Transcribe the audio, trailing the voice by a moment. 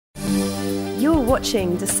You're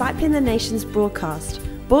watching Discipling the Nations broadcast,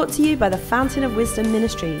 brought to you by the Fountain of Wisdom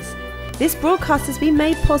Ministries. This broadcast has been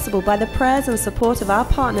made possible by the prayers and support of our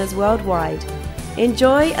partners worldwide.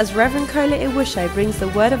 Enjoy as Reverend Kola brings the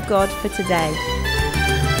Word of God for today.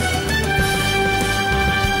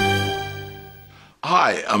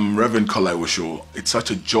 Hi, I'm Reverend Kola. It's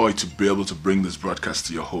such a joy to be able to bring this broadcast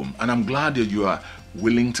to your home, and I'm glad that you are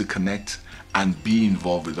willing to connect and be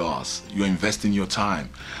involved with us. You're investing your time.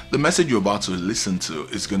 The message you're about to listen to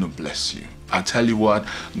is going to bless you. I tell you what,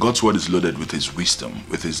 God's word is loaded with His wisdom,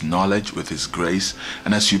 with His knowledge, with His grace,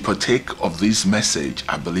 and as you partake of this message,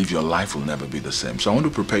 I believe your life will never be the same. So I want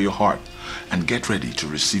to prepare your heart and get ready to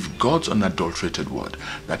receive God's unadulterated word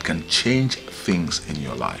that can change things in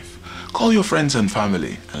your life. Call your friends and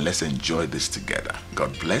family and let's enjoy this together.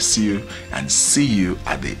 God bless you and see you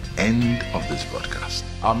at the end of this broadcast.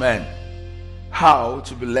 Amen. How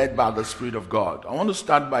to be led by the Spirit of God. I want to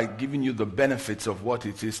start by giving you the benefits of what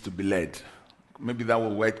it is to be led. Maybe that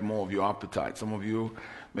will whet more of your appetite. Some of you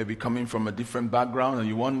may be coming from a different background and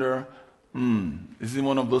you wonder, is it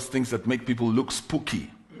one of those things that make people look spooky?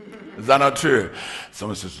 Is that not true?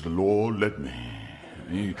 Someone says, the Lord led me.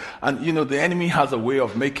 And you know, the enemy has a way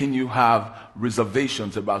of making you have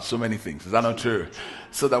reservations about so many things. Is that not true?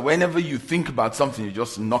 So that whenever you think about something, you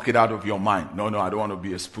just knock it out of your mind. No, I don't want to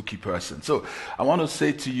be a spooky person. So I want to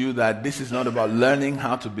say to you that this is not about learning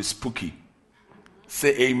how to be spooky. Say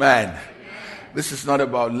amen. This is not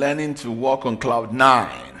about learning to walk on cloud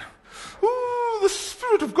 9. Ooh, the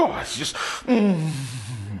Spirit of God is just...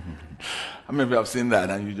 Maybe I've seen that,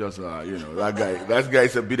 and you just, that guy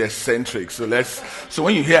is a bit eccentric. So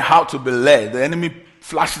when you hear how to be led, the enemy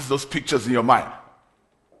flashes those pictures in your mind.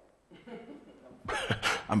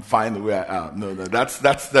 I'm fine the way I am. No, that's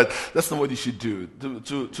not what you should do.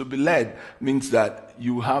 To be led means that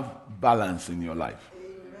you have balance in your life.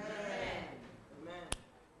 Amen.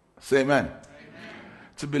 Say amen. Amen.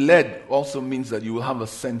 To be led also means that you will have a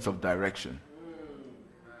sense of direction.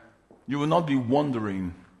 You will not be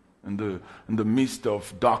wandering in the midst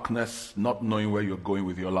of darkness, not knowing where you're going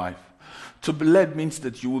with your life. To be led means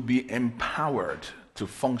that you will be empowered to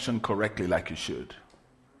function correctly like you should.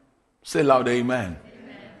 Say loud, amen.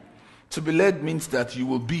 Amen. To be led means that you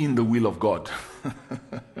will be in the will of God.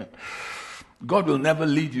 God will never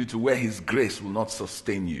lead you to where His grace will not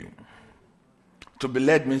sustain you. To be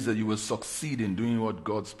led means that you will succeed in doing what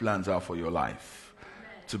God's plans are for your life.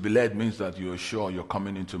 Amen. To be led means that you are sure you're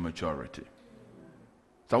coming into maturity.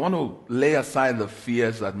 So I want to lay aside the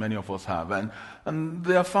fears that many of us have, and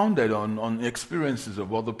they are founded on experiences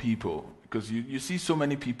of other people, because you see so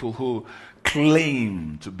many people who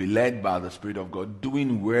claim to be led by the Spirit of God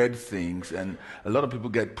doing weird things, and a lot of people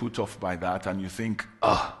get put off by that, and you think,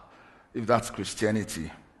 if that's Christianity,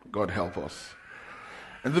 God help us.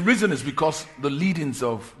 And the reason is because the leadings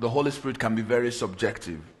of the Holy Spirit can be very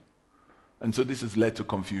subjective, and so this has led to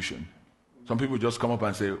confusion. Some people just come up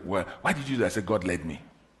and say, well, why did you do that? I said, God led me.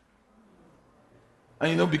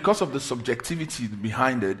 And because of the subjectivity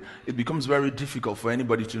behind it, it becomes very difficult for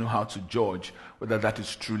anybody to know how to judge whether that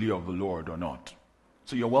is truly of the Lord or not.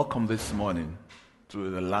 So you're welcome this morning to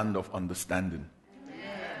the land of understanding.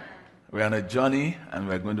 Amen. We're on a journey and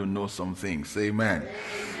we're going to know some things. Say amen. Amen.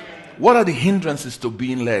 What are the hindrances to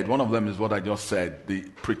being led? One of them is what I just said, the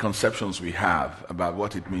preconceptions we have about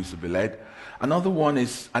what it means to be led. Another one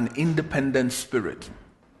is an independent spirit.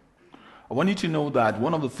 I want you to know that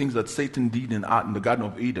one of the things that Satan did in the Garden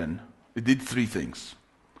of Eden, he did 3 things.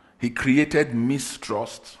 He created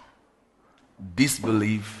mistrust,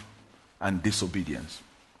 disbelief, and disobedience.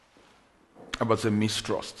 How about say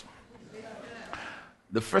mistrust?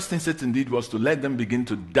 The first thing Satan did was to let them begin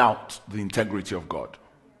to doubt the integrity of God.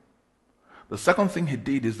 The second thing he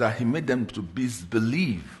did is that he made them to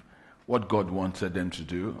disbelieve what God wanted them to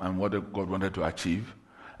do and what God wanted to achieve,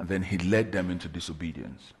 and then he led them into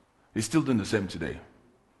disobedience. He's still doing the same today.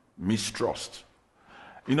 Mistrust.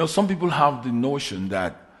 Some people have the notion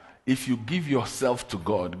that if you give yourself to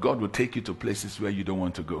God, God will take you to places where you don't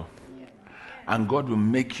want to go. And God will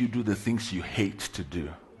make you do the things you hate to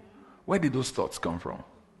do. Where did those thoughts come from?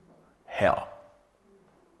 Hell.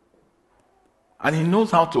 And he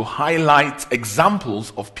knows how to highlight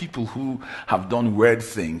examples of people who have done weird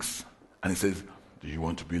things. And he says, do you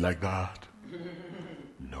want to be like that?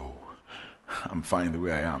 No. I'm fine the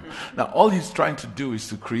way I am. Now, all he's trying to do is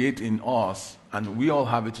to create in us, and we all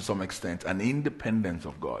have it to some extent, an independence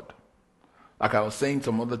of God. Like I was saying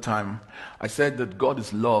some other time, I said that God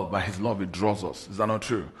is love. By His love, He draws us. Is that not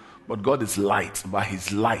true? But God is light. By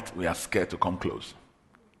His light, we are scared to come close.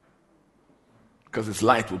 Because His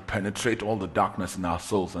light will penetrate all the darkness in our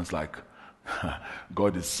souls, and it's like,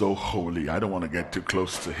 God is so holy. I don't want to get too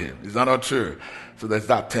close to him. Is that not true? So there's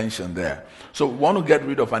that tension there. So we want to get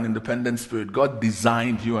rid of an independent spirit. God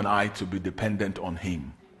designed you and I to be dependent on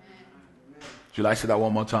him. Should I say that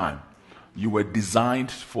one more time? You were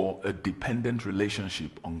designed for a dependent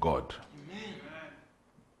relationship on God.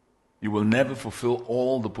 You will never fulfill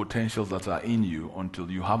all the potentials that are in you until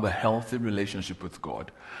you have a healthy relationship with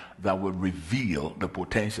God that will reveal the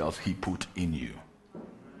potentials he put in you.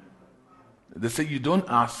 They say you don't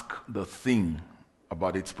ask the thing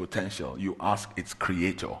about its potential, you ask its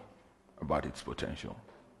creator about its potential.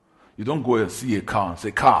 You don't go and see a car and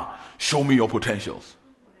say, "Car, show me your potentials."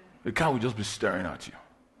 The car will just be staring at you.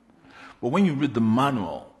 But when you read the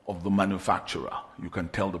manual of the manufacturer, you can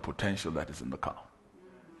tell the potential that is in the car.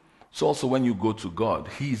 So also when you go to God,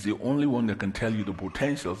 he is the only one that can tell you the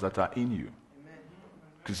potentials that are in you.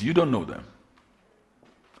 Because you don't know them.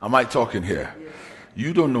 Am I talking here?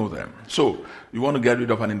 You don't know them. So you want to get rid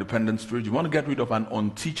of an independent spirit. You want to get rid of an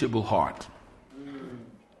unteachable heart.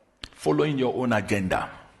 Following your own agenda.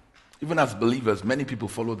 Even as believers, many people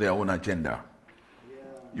follow their own agenda.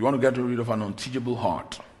 You want to get rid of an unteachable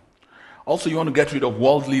heart. Also, you want to get rid of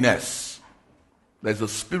worldliness. There's a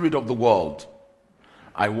spirit of the world.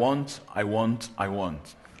 I want.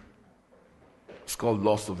 It's called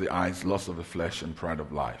lust of the eyes, lust of the flesh, and pride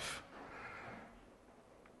of life.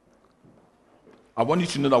 I want you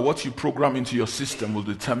to know that what you program into your system will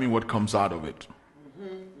determine what comes out of it.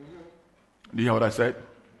 Do you hear what I said?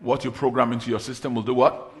 What you program into your system will do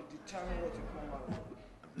what? Determine what you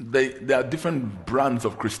come out. There are different brands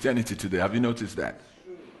of Christianity today. Have you noticed that?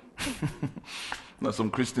 There are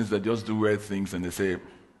some Christians that just do weird things and they say,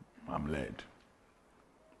 "I'm led."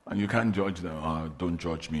 And you can't judge them. "Oh, don't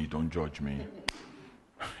judge me, don't judge me."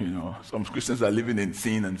 You know, some Christians are living in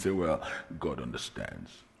sin and say, "Well, God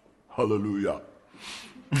understands." Hallelujah.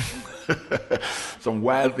 Some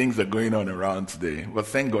wild things are going on around today. But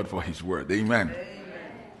thank God for his word. Amen.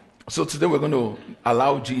 So today we're going to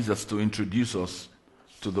allow Jesus to introduce us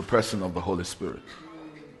to the person of the Holy Spirit.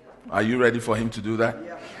 Are you ready for him to do that?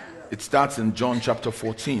 It starts in John chapter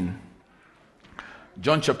 14.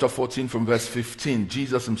 John chapter 14 from verse 15.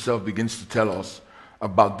 Jesus himself begins to tell us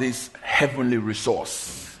about this heavenly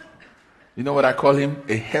resource. You know what I call him?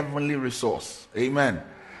 A heavenly resource. Amen.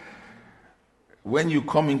 When you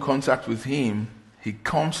come in contact with him, he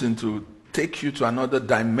comes in to take you to another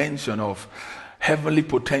dimension of heavenly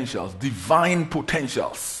potentials, divine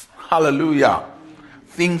potentials. Hallelujah.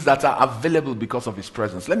 Things that are available because of his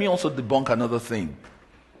presence. Let me also debunk another thing.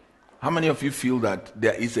 How many of you feel that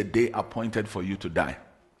there is a day appointed for you to die?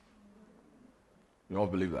 You all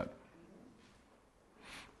believe that?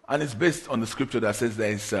 And it's based on the scripture that says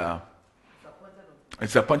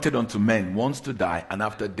it's appointed unto men once to die, and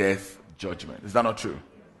after death, judgment. Is that not true?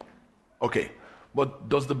 Okay. But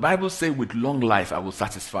does the Bible say with long life I will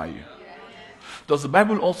satisfy you? Does the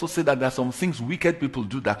Bible also say that there are some things wicked people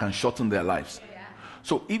do that can shorten their lives?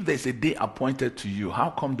 So if there's a day appointed to you, how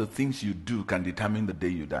come the things you do can determine the day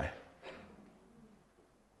you die?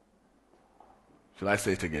 Shall I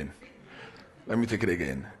say it again? Let me take it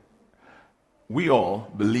again. We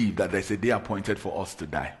all believe that there's a day appointed for us to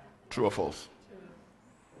die. True or false?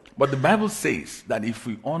 But the Bible says that if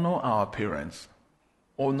we honor our parents,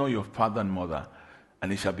 honor your father and mother,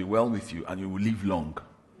 and it shall be well with you, and you will live long.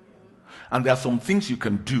 And there are some things you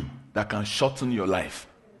can do that can shorten your life.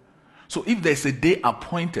 So if there's a day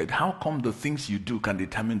appointed, how come the things you do can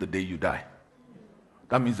determine the day you die?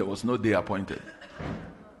 That means there was no day appointed.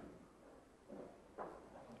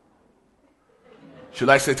 Should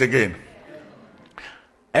I say it again?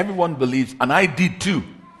 Everyone believes, and I did too,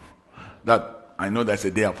 that I know there's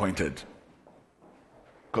a day appointed.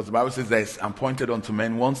 Because the Bible says there's appointed unto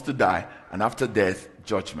men once to die, and after death,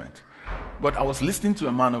 judgment. But I was listening to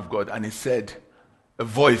a man of God, and he said, a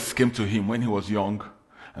voice came to him when he was young,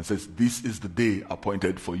 and says, "This is the day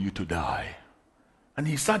appointed for you to die." And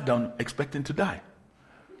he sat down expecting to die.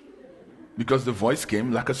 Because the voice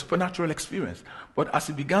came like a supernatural experience. But as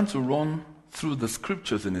he began to run through the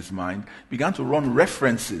scriptures in his mind, began to run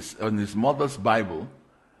references on his mother's Bible,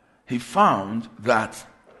 he found that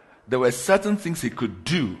there were certain things he could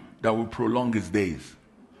do that would prolong his days.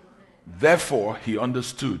 Therefore, he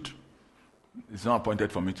understood, it's not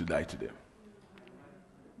appointed for me to die today.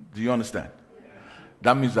 Do you understand?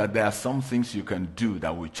 That means that there are some things you can do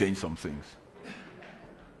that will change some things.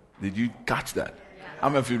 Did you catch that? How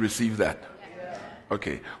many of you received that?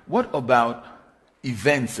 Okay. What about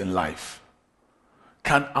events in life?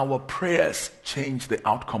 Can our prayers change the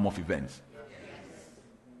outcome of events?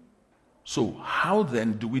 So how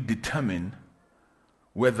then do we determine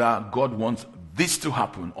whether God wants this to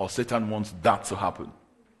happen or Satan wants that to happen.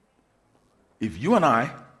 If you and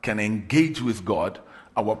I can engage with God,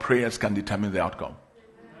 our prayers can determine the outcome.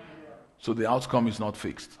 So the outcome is not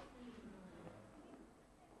fixed.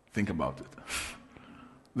 Think about it.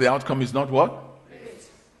 The outcome is not what?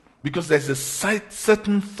 Because there's a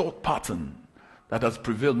certain thought pattern that has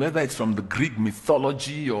prevailed, whether it's from the Greek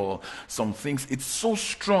mythology or some things. It's so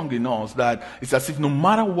strong in us that it's as if no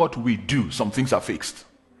matter what we do, some things are fixed.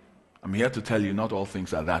 I'm here to tell you, not all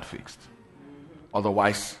things are that fixed.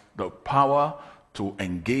 Otherwise, the power to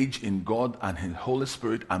engage in God and His Holy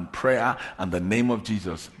Spirit and prayer and the name of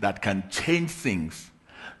Jesus that can change things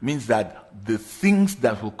means that the things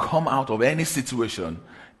that will come out of any situation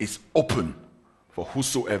is open for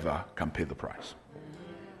whosoever can pay the price.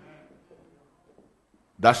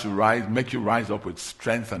 That should make you rise up with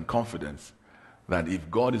strength and confidence that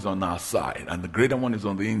if God is on our side and the greater one is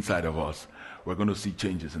on the inside of us, we're going to see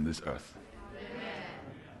changes in this earth. Amen.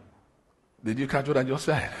 Did you catch what I just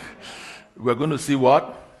said? We're going to see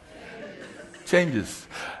what? Changes.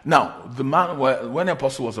 Now, the man, when the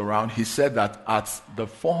apostle was around, he said that at the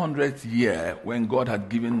 400th year, when God had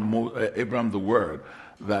given Abraham the word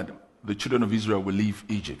that the children of Israel will leave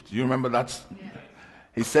Egypt. Do you remember that? Yeah.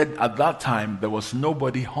 He said at that time there was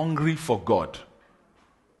nobody hungry for God.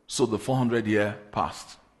 So the 400 year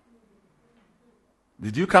passed.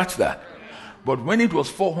 Did you catch that? But when it was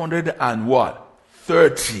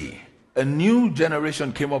 430, a new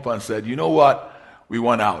generation came up and said, you know what? We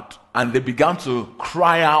want out. And they began to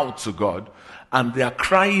cry out to God. And their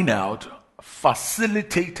crying out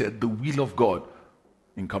facilitated the will of God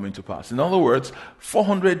in coming to pass. In other words,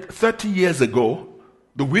 430 years ago,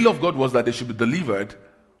 the will of God was that they should be delivered,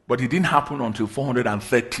 but it didn't happen until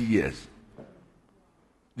 430 years.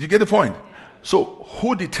 Do you get the point? So,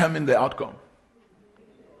 who determined the outcome?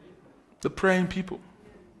 The praying people.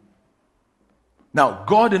 Now,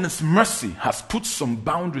 God in His mercy has put some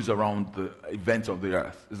boundaries around the events of the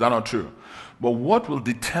earth. Is that not true? But what will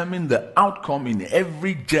determine the outcome in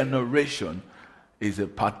every generation is a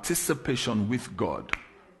participation with God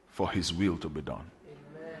for His will to be done.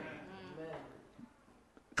 Amen.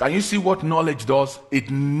 Can you see what knowledge does?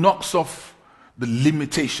 It knocks off the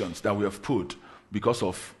limitations that we have put because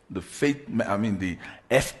of the the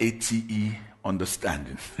FATE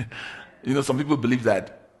understanding. Some people believe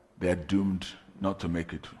that they're doomed not to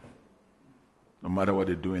make it. No matter what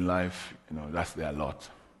they do in life, that's their lot.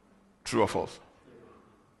 True or false?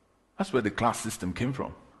 That's where the class system came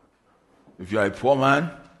from. If you're a poor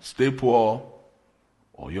man, stay poor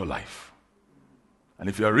all your life. And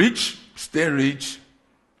if you're rich, stay rich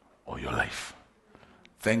all your life.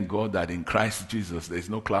 Thank God that in Christ Jesus there is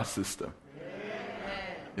no class system.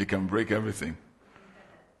 You can break everything.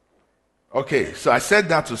 Okay, so I said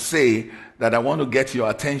that to say that I want to get your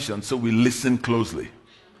attention so we listen closely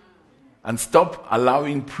and stop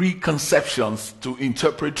allowing preconceptions to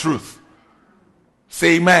interpret truth.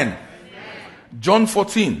 Say amen. Amen. John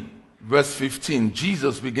 14, verse 15,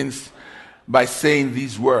 Jesus begins by saying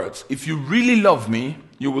these words. If you really love me,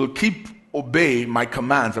 you will obey my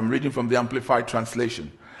commands. I'm reading from the Amplified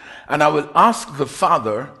Translation. And I will ask the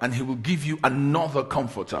Father, and He will give you another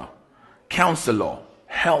comforter, counselor,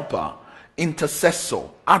 helper, intercessor,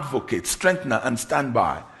 advocate, strengthener, and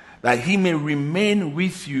standby, that He may remain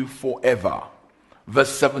with you forever. Verse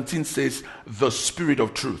 17 says, the Spirit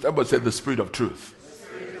of truth. Everybody say the Spirit of truth.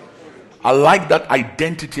 I like that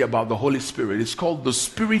identity about the Holy Spirit. It's called the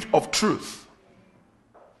Spirit of truth.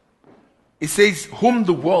 It says, whom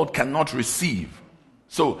the world cannot receive.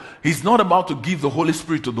 So, He's not about to give the Holy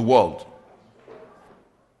Spirit to the world.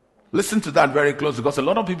 Listen to that very closely, because a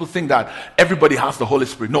lot of people think that everybody has the Holy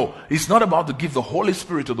Spirit. No, He's not about to give the Holy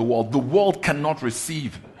Spirit to the world. The world cannot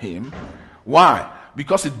receive Him. Why?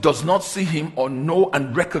 Because it does not see Him or know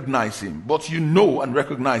and recognize Him. But you know and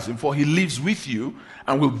recognize Him, for He lives with you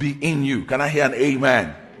and will be in you. Can I hear an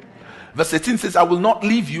amen? Verse 18 says, I will not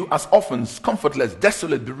leave you as orphans, comfortless,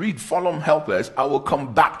 desolate, bereaved, forlorn, helpless. I will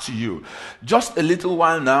come back to you. Just a little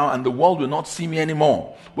while now, and the world will not see me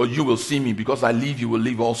anymore. But you will see me, because I live, you will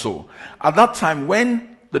live also. At that time,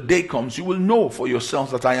 when the day comes, you will know for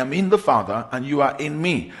yourselves that I am in the Father, and you are in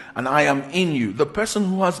me, and I am in you. The person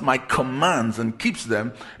who has my commands and keeps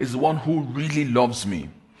them is the one who really loves me.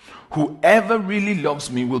 Whoever really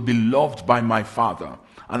loves me will be loved by my Father.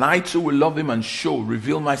 And I too will love him and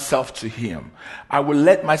reveal myself to him. I will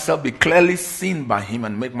let myself be clearly seen by him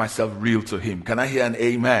and make myself real to him. Can I hear an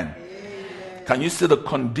amen? Amen. Can you see the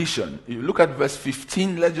condition? You look at verse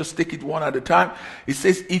 15. Let's just take it one at a time. It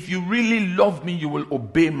says, if you really love me, you will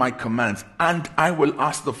obey my commands, and I will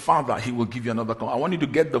ask the Father, he will give you another command. I want you to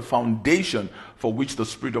get the foundation for which the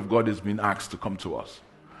Spirit of God is being asked to come to us.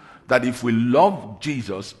 That if we love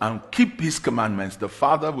Jesus and keep his commandments, the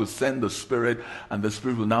Father will send the Spirit, and the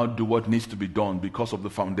Spirit will now do what needs to be done because of the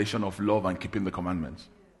foundation of love and keeping the commandments.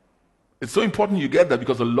 It's so important you get that,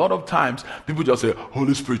 because a lot of times people just say,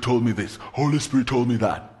 Holy Spirit told me this, Holy Spirit told me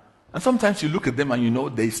that. And sometimes you look at them and you know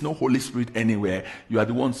there is no Holy Spirit anywhere. You are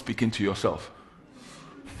the one speaking to yourself.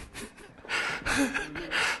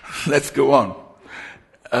 Let's go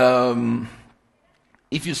on.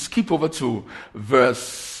 If you skip over to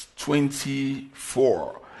verse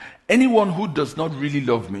 24. Anyone who does not really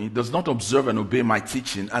love me does not observe and obey my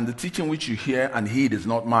teaching, and the teaching which you hear and heed is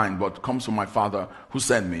not mine, but comes from my Father who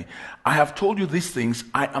sent me. I have told you these things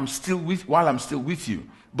while I'm still with you,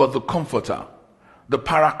 but the Comforter, the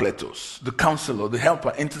Parakletos, the Counselor, the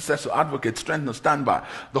Helper, Intercessor, Advocate, Strengthener, Standby,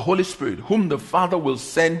 the Holy Spirit, whom the Father will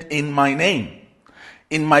send in my name,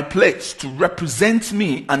 in my place, to represent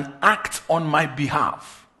me and act on my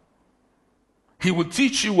behalf. He will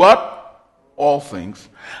teach you what? All things,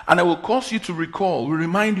 and I will cause you to recall, will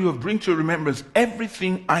remind you of, bring to remembrance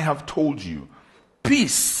everything I have told you.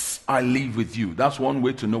 Peace I leave with you. That's one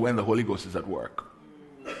way to know when the Holy Ghost is at work.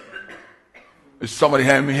 Is somebody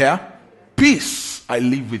hearing me here? Peace I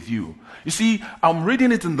leave with you. You see, I'm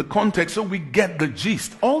reading it in the context so we get the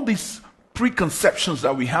gist. All these preconceptions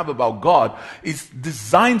that we have about God is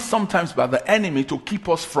designed sometimes by the enemy to keep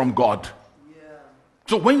us from God.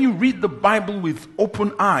 So when you read the Bible with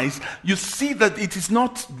open eyes, you see that it is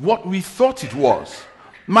not what we thought it was.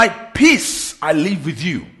 My peace I leave with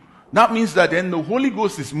you. That means that when the Holy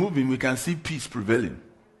Ghost is moving, we can see peace prevailing.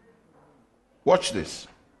 Watch this.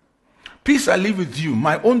 Peace I leave with you.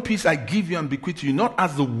 My own peace I give you and bequeath to you. Not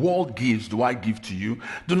as the world gives do I give to you.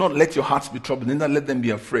 Do not let your hearts be troubled, neither let them be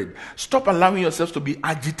afraid. Stop allowing yourselves to be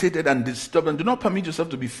agitated and disturbed, and do not permit yourself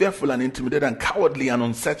to be fearful and intimidated and cowardly and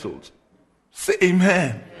unsettled. Say amen.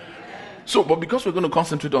 Amen. So, but because we're going to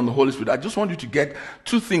concentrate on the Holy Spirit, I just want you to get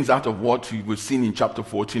two things out of what we've seen in chapter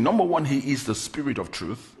 14. Number one, he is the Spirit of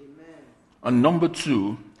truth. Amen. And number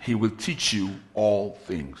two, he will teach you all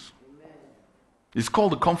things. Amen. It's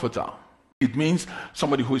called the Comforter. It means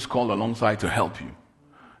somebody who is called alongside to help you.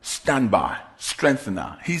 Standby,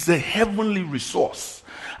 strengthener. He's a heavenly resource.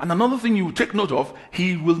 And another thing you will take note of,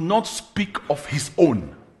 he will not speak of his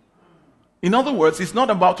own. In other words, he's not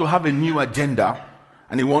about to have a new agenda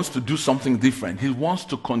and he wants to do something different. He wants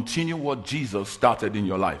to continue what Jesus started in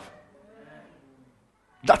your life.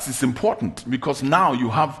 That is important because now you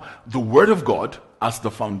have the Word of God as the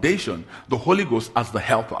foundation, the Holy Ghost as the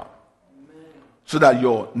helper. So that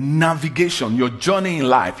your navigation, your journey in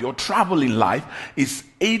life, your travel in life is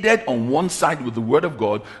aided on one side with the Word of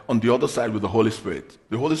God, on the other side with the Holy Spirit.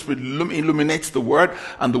 The Holy Spirit illuminates the Word,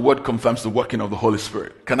 and the Word confirms the working of the Holy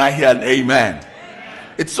Spirit. Can I hear an amen? Amen.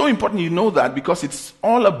 It's so important you know that because it's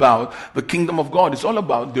all about the kingdom of God. It's all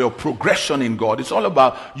about your progression in God. It's all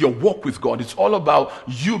about your walk with God. It's all about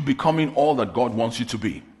you becoming all that God wants you to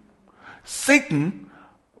be. Satan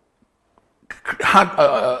had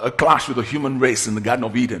a clash with the human race in the Garden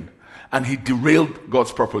of Eden, and he derailed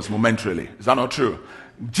God's purpose momentarily. Is that not true?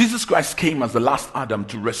 Jesus Christ came as the last Adam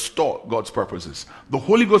to restore God's purposes. The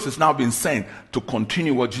Holy Ghost is now being sent to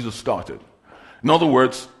continue what Jesus started. In other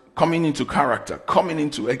words, coming into character, coming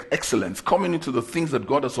into excellence, coming into the things that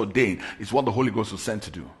God has ordained is what the Holy Ghost was sent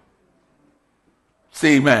to do.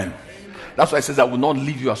 Say amen. Amen. That's why it says, I will not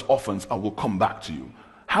leave you as orphans, I will come back to you.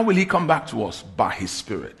 How will he come back to us? By his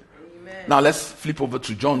Spirit. Now let's flip over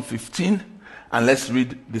to John 15 and let's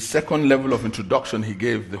read the second level of introduction he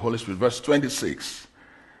gave the Holy Spirit. Verse 26.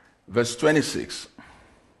 Verse 26.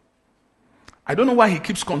 I don't know why he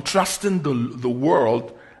keeps contrasting the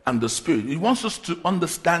world and the Spirit. He wants us to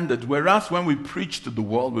understand that whereas when we preach to the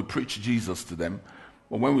world, we preach Jesus to them.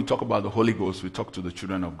 But when we talk about the Holy Ghost, we talk to the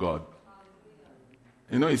children of God.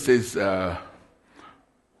 You know, he says,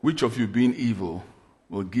 which of you being evil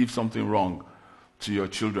will give something wrong to your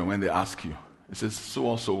children when they ask you? It says, so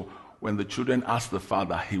also when the children ask the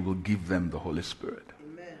Father, he will give them the Holy Spirit.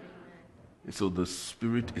 Amen. So the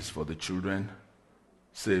Spirit is for the children.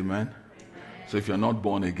 Say amen. Amen. So if you're not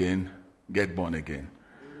born again, get born again.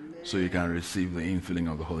 Amen. So you can receive the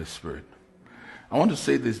infilling of the Holy Spirit. I want to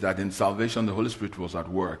say this, that in salvation the Holy Spirit was at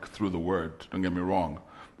work through the Word. Don't get me wrong.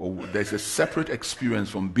 But there's a separate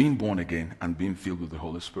experience from being born again and being filled with the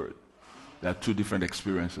Holy Spirit. There are two different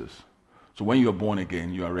experiences. So when you are born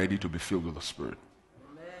again, you are ready to be filled with the Spirit.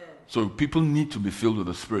 Amen. So people need to be filled with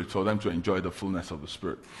the Spirit for them to enjoy the fullness of the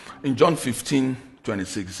Spirit. In John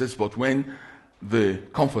 15:26, it says, but when the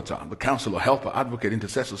Comforter, the Counselor, Helper, Advocate,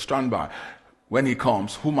 Intercessor, stand by, when he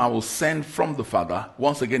comes, whom I will send from the Father,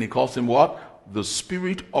 once again he calls him what? The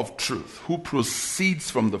Spirit of truth, who proceeds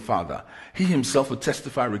from the Father. He himself will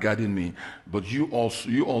testify regarding me, but you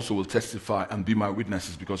also will testify and be my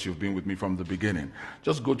witnesses because you've been with me from the beginning.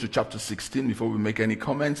 Just go to chapter 16 before we make any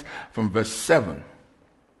comments, from verse 7.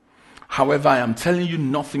 However, I am telling you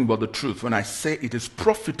nothing but the truth when I say it is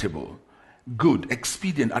profitable, good,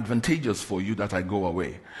 expedient, advantageous for you that I go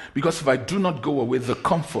away. Because if I do not go away, the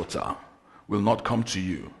Comforter will not come to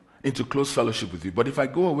you into close fellowship with you. But if I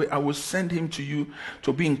go away, I will send him to you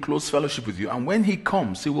to be in close fellowship with you. And when he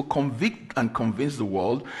comes, he will convict and convince the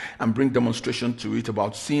world and bring demonstration to it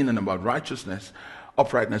about sin and about righteousness,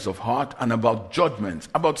 uprightness of heart, and about judgment.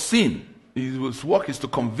 About sin, his work is to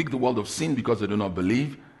convict the world of sin because they do not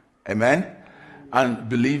believe. Amen? And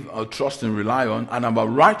believe or trust and rely on. And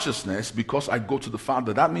about righteousness because I go to the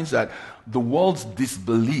Father. That means that the world's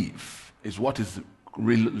disbelief is what is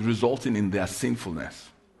resulting in their sinfulness.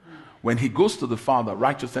 When he goes to the Father,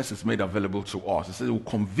 righteousness is made available to us. It says it will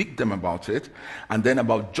convict them about it, and then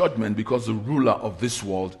about judgment because the ruler of this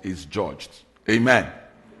world is judged. Amen.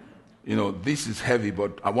 You know, this is heavy,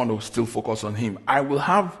 but I want to still focus on him.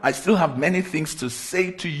 I still have many things to say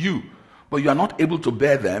to you, but you are not able to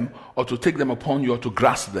bear them or to take them upon you or to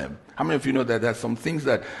grasp them. How many of you know that there are some things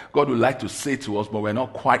that God would like to say to us, but we're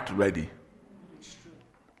not quite ready?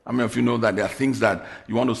 How many of you know that there are things that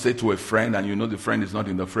you want to say to a friend and you know the friend is not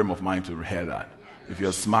in the frame of mind to hear that? If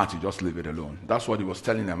you're smart, you just leave it alone. That's what he was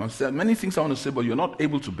telling them. I said, many things I want to say, but you're not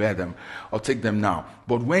able to bear them or take them now.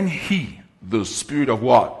 But when he, the Spirit of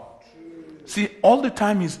what? See, all the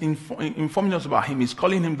time he's informing us about him. He's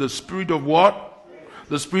calling him the Spirit of what?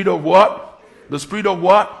 The Spirit of what? The Spirit of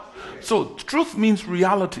what? So truth means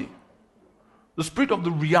reality. The Spirit of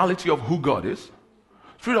the reality of who God is.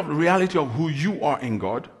 Spirit of the reality of who you are in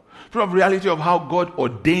God. Spirit of reality of how God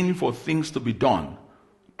ordained for things to be done.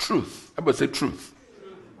 Truth. Everybody say truth.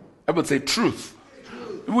 Everybody say truth.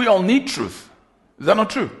 We all need truth. Is that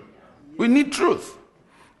not true? We need truth.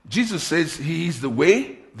 Jesus says he is the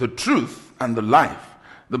way, the truth, and the life.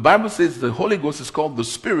 The Bible says the Holy Ghost is called the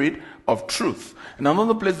Spirit of truth. In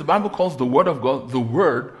another place, the Bible calls the Word of God the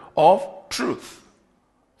Word of truth.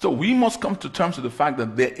 So we must come to terms with the fact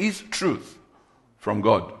that there is truth from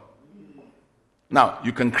God. Now,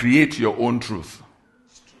 you can create your own truth.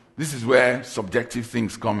 This is where subjective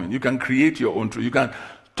things come in. You can create your own truth. You can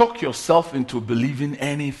talk yourself into believing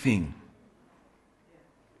anything.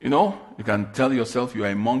 You know, you can tell yourself you are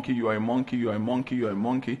a monkey, you are a monkey, you are a monkey, you are a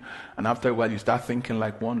monkey. And after a while, you start thinking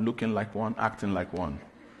like one, looking like one, acting like one.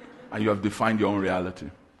 And you have defined your own reality.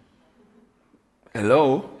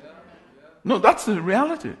 Hello? No, that's the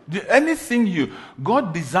reality.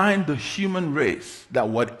 God designed the human race that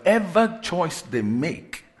whatever choice they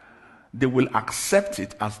make, they will accept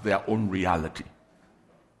it as their own reality.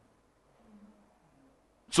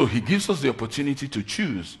 So he gives us the opportunity to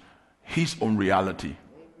choose his own reality.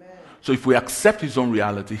 Amen. So if we accept his own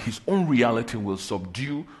reality will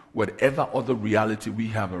subdue whatever other reality we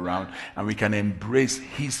have around, and we can embrace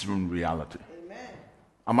his own reality.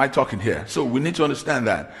 Am I talking here? So we need to understand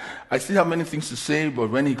that. I still have many things to say,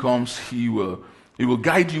 but when he comes, he will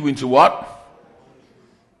guide you into what?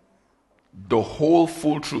 The whole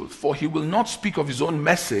full truth. For he will not speak of his own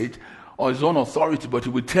message or his own authority, but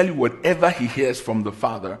he will tell you whatever he hears from the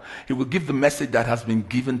Father. He will give the message that has been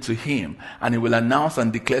given to him, and he will announce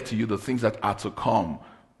and declare to you the things that are to come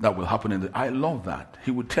that will happen I love that.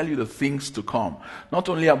 He will tell you the things to come, not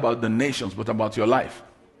only about the nations, but about your life.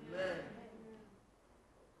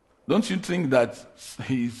 Don't you think that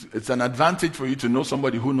it's an advantage for you to know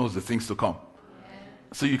somebody who knows the things to come?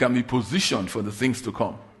 So you can be positioned for the things to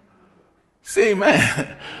come. Say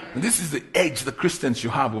amen. And this is the edge the Christians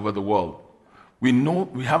should have over the world. We know,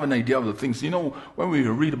 we have an idea of the things. You know, when we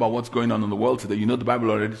read about what's going on in the world today, you know the Bible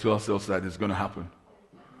already tells us that it's going to happen.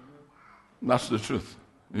 That's the truth.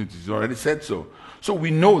 It's already said so. So we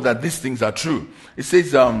know that these things are true. It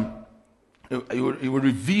says, He will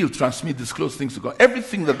reveal, transmit, disclose things to God.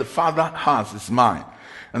 Everything that the Father has is mine.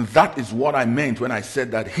 And that is what I meant when I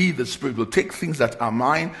said that he, the Spirit, will take things that are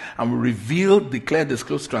mine and will reveal, declare,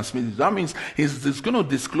 disclose, transmit. That means he's going to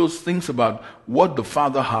disclose things about what the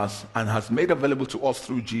Father has and has made available to us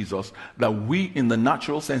through Jesus that we, in the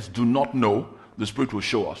natural sense, do not know. The Spirit will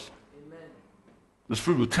show us. The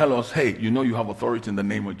Spirit will tell us, hey, you know you have authority in the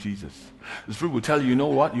name of Jesus. The Spirit will tell you, you know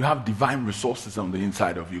what? You have divine resources on the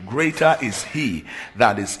inside of you. Greater is he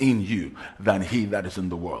that is in you than he that is in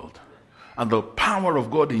the world. And the power of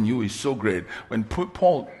God in you is so great. When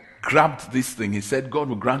Paul grabbed this thing, he said, God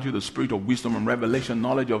will grant you the spirit of wisdom and revelation,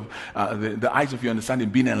 knowledge of the eyes of your understanding,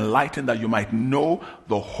 being enlightened, that you might know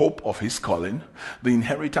the hope of his calling, the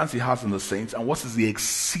inheritance he has in the saints, and what is the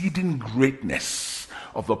exceeding greatness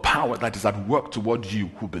of the power that is at work toward you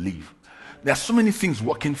who believe. There are so many things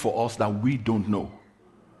working for us that we don't know.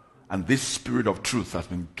 And this spirit of truth has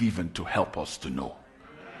been given to help us to know.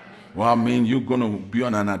 Well, I mean, you're going to be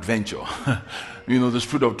on an adventure. The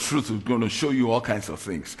spirit of truth is going to show you all kinds of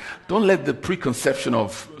things. Don't let the preconception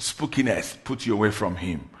of spookiness put you away from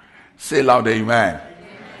him. Say loud amen. Amen.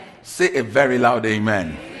 Say a very loud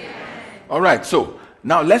amen. Amen. All right, so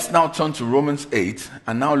now let's now turn to Romans 8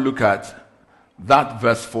 and now look at that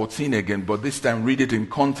verse 14 again, but this time read it in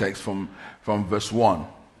context from verse 1.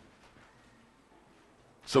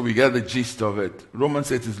 So we get the gist of it. Romans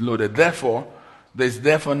 8 is loaded. There's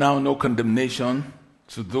therefore now no condemnation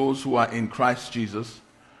to those who are in Christ Jesus,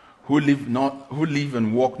 who live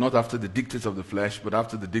and walk not after the dictates of the flesh, but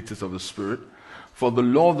after the dictates of the Spirit. For the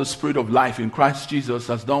law of the Spirit of life in Christ Jesus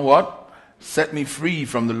has done what? Set me free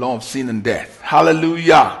from the law of sin and death.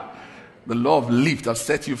 Hallelujah. The law of lift has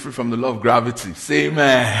set you free from the law of gravity. Say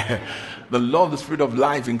amen. The law of the Spirit of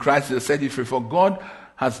life in Christ has set you free. For God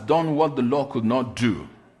has done what the law could not do.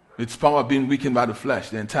 Its power being weakened by the flesh,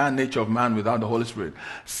 the entire nature of man without the Holy Spirit,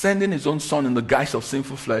 sending his own Son in the guise of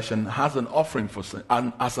sinful flesh, and as an offering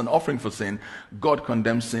for sin, God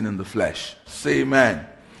condemns sin in the flesh. Say amen.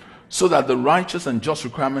 So that the righteous and just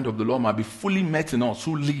requirement of the law might be fully met in us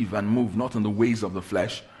who live and move not in the ways of the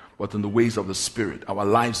flesh, but in the ways of the Spirit. Our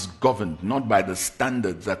lives governed not by the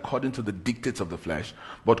standards according to the dictates of the flesh,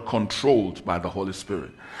 but controlled by the Holy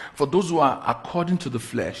Spirit. For those who are according to the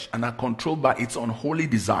flesh and are controlled by its unholy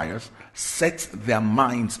desires, set their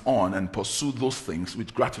minds on and pursue those things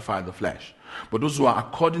which gratify the flesh. But those who are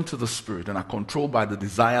according to the Spirit and are controlled by the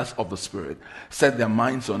desires of the Spirit, set their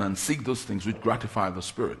minds on and seek those things which gratify the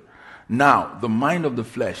Spirit. Now, the mind of the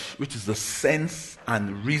flesh, which is the sense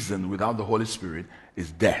and reason without the Holy Spirit, is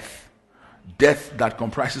death. Death that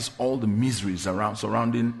comprises all the miseries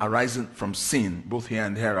arising from sin, both here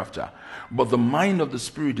and hereafter. But the mind of the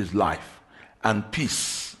Spirit is life and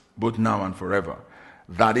peace, both now and forever.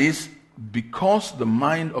 That is, because the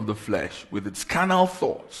mind of the flesh, with its carnal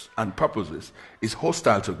thoughts and purposes, is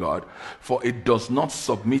hostile to God, for it does not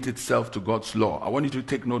submit itself to God's law. I want you to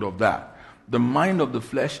take note of that. The mind of the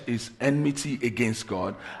flesh is enmity against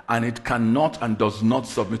God, and it cannot and does not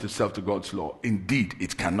submit itself to God's law. Indeed,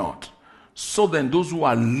 it cannot. So then, those who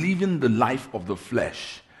are living the life of the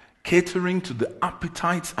flesh, catering to the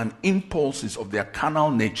appetites and impulses of their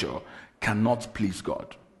carnal nature, cannot please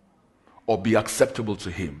God or be acceptable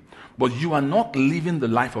to him. But you are not living the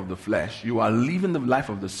life of the flesh, you are living the life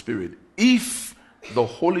of the Spirit. If the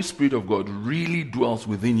Holy Spirit of God really dwells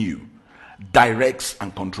within you, directs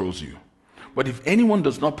and controls you. But if anyone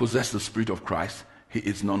does not possess the Spirit of Christ, he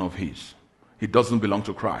is none of his. He doesn't belong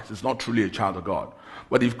to Christ. It's not truly a child of God.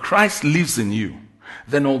 But if Christ lives in you,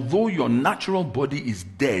 then although your natural body is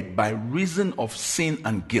dead by reason of sin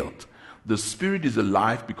and guilt, the Spirit is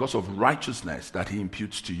alive because of righteousness that he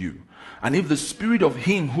imputes to you. And if the Spirit of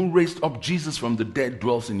him who raised up Jesus from the dead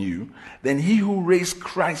dwells in you, then he who raised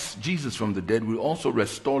Christ Jesus from the dead will also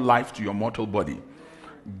restore life to your mortal body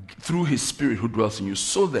through his Spirit who dwells in you.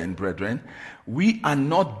 So then, brethren, we are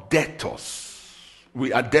not debtors.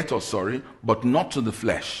 We are debtors, but not to the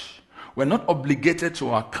flesh. We're not obligated to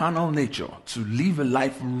our carnal nature to live a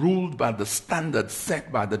life ruled by the standards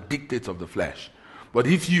set by the dictates of the flesh. But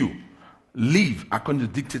if you live according to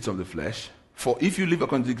the dictates of the flesh, for if you live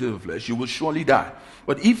according to the dictates of the flesh, you will surely die.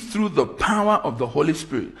 But if through the power of the Holy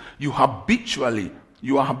Spirit you are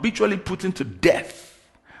habitually put into death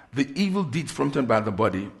the evil deeds prompted by the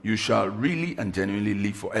body, you shall really and genuinely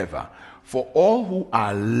live forever. For all who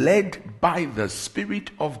are led by the Spirit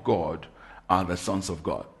of God are the sons of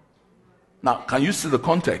God. Now, can you see the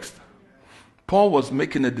context? Paul was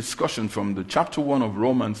making a discussion from the chapter 1 of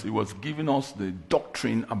Romans. He was giving us the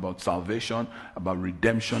doctrine about salvation, about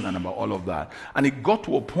redemption, and about all of that. And it got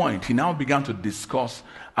to a point, he now began to discuss,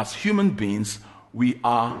 as human beings,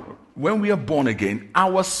 when we are born again,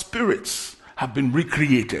 our spirits have been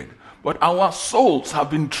recreated, but our souls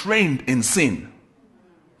have been trained in sin.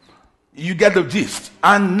 You get the gist.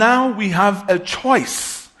 And now we have a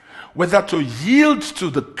choice whether to yield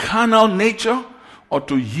to the carnal nature or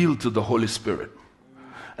to yield to the Holy Spirit.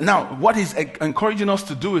 Now, what is encouraging us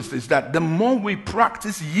to do is that the more we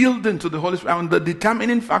practice yielding to the Holy Spirit, and the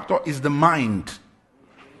determining factor is the mind.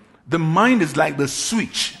 The mind is like the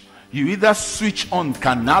switch. You either switch on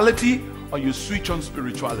carnality or you switch on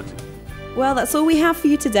spirituality. Well, that's all we have for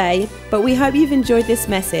you today, but we hope you've enjoyed this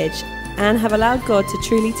message and have allowed God to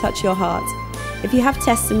truly touch your heart. If you have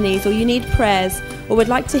testimonies or you need prayers or would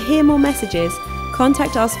like to hear more messages,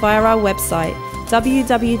 contact us via our website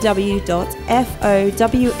www.fowm.org.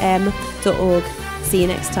 See you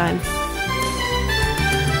next time.